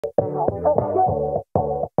Hey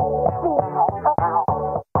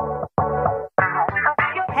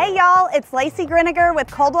y'all, it's Lacey Griniger with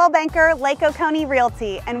Coldwell Banker Lake Oconee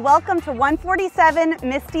Realty, and welcome to 147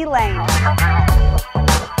 Misty Lane.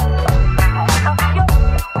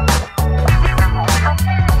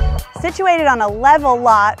 Situated on a level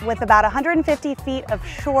lot with about 150 feet of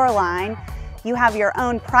shoreline, you have your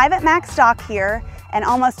own private max dock here and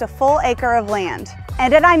almost a full acre of land.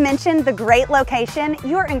 And did I mention the great location?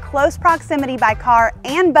 You are in close proximity by car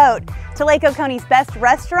and boat to Lake Oconee's best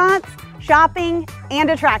restaurants, shopping, and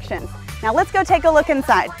attractions. Now let's go take a look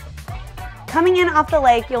inside. Coming in off the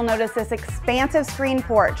lake, you'll notice this expansive screen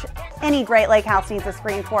porch. Any great lake house needs a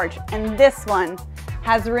screen porch, and this one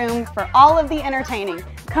has room for all of the entertaining.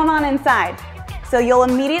 Come on inside. So you'll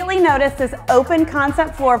immediately notice this open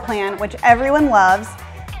concept floor plan, which everyone loves.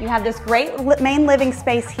 You have this great main living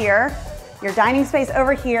space here, your dining space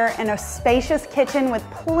over here, and a spacious kitchen with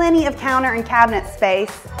plenty of counter and cabinet space.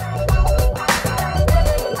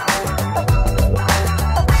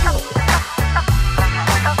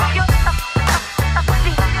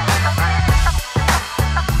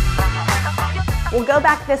 We'll go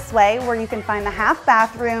back this way where you can find the half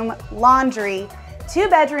bathroom, laundry, 2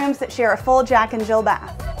 bedrooms that share a full Jack and Jill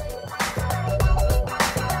bath.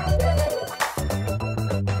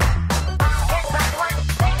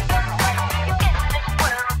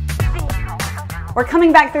 We're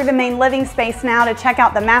coming back through the main living space now to check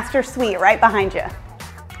out the master suite right behind you.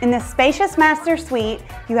 In this spacious master suite,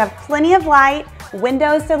 you have plenty of light,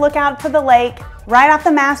 windows to look out to the lake. Right off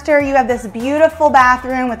the master, you have this beautiful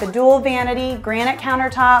bathroom with a dual vanity, granite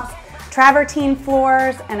countertops, travertine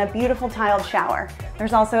floors, and a beautiful tiled shower.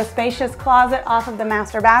 There's also a spacious closet off of the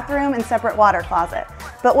master bathroom and separate water closet.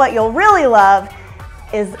 But what you'll really love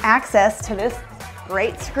is access to this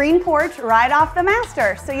great screen porch right off the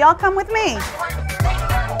master. So y'all come with me.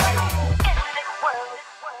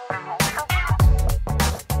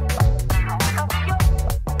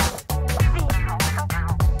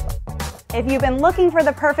 If you've been looking for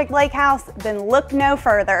the perfect lake house, then look no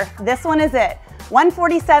further. This one is it.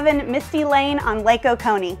 147 Misty Lane on Lake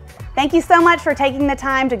Oconee. Thank you so much for taking the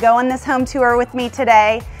time to go on this home tour with me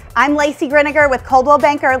today. I'm Lacey Griniger with Coldwell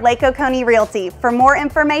Banker Lake Oconee Realty. For more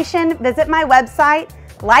information, visit my website,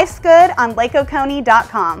 lifesgood on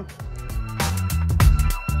lakeoconee.com.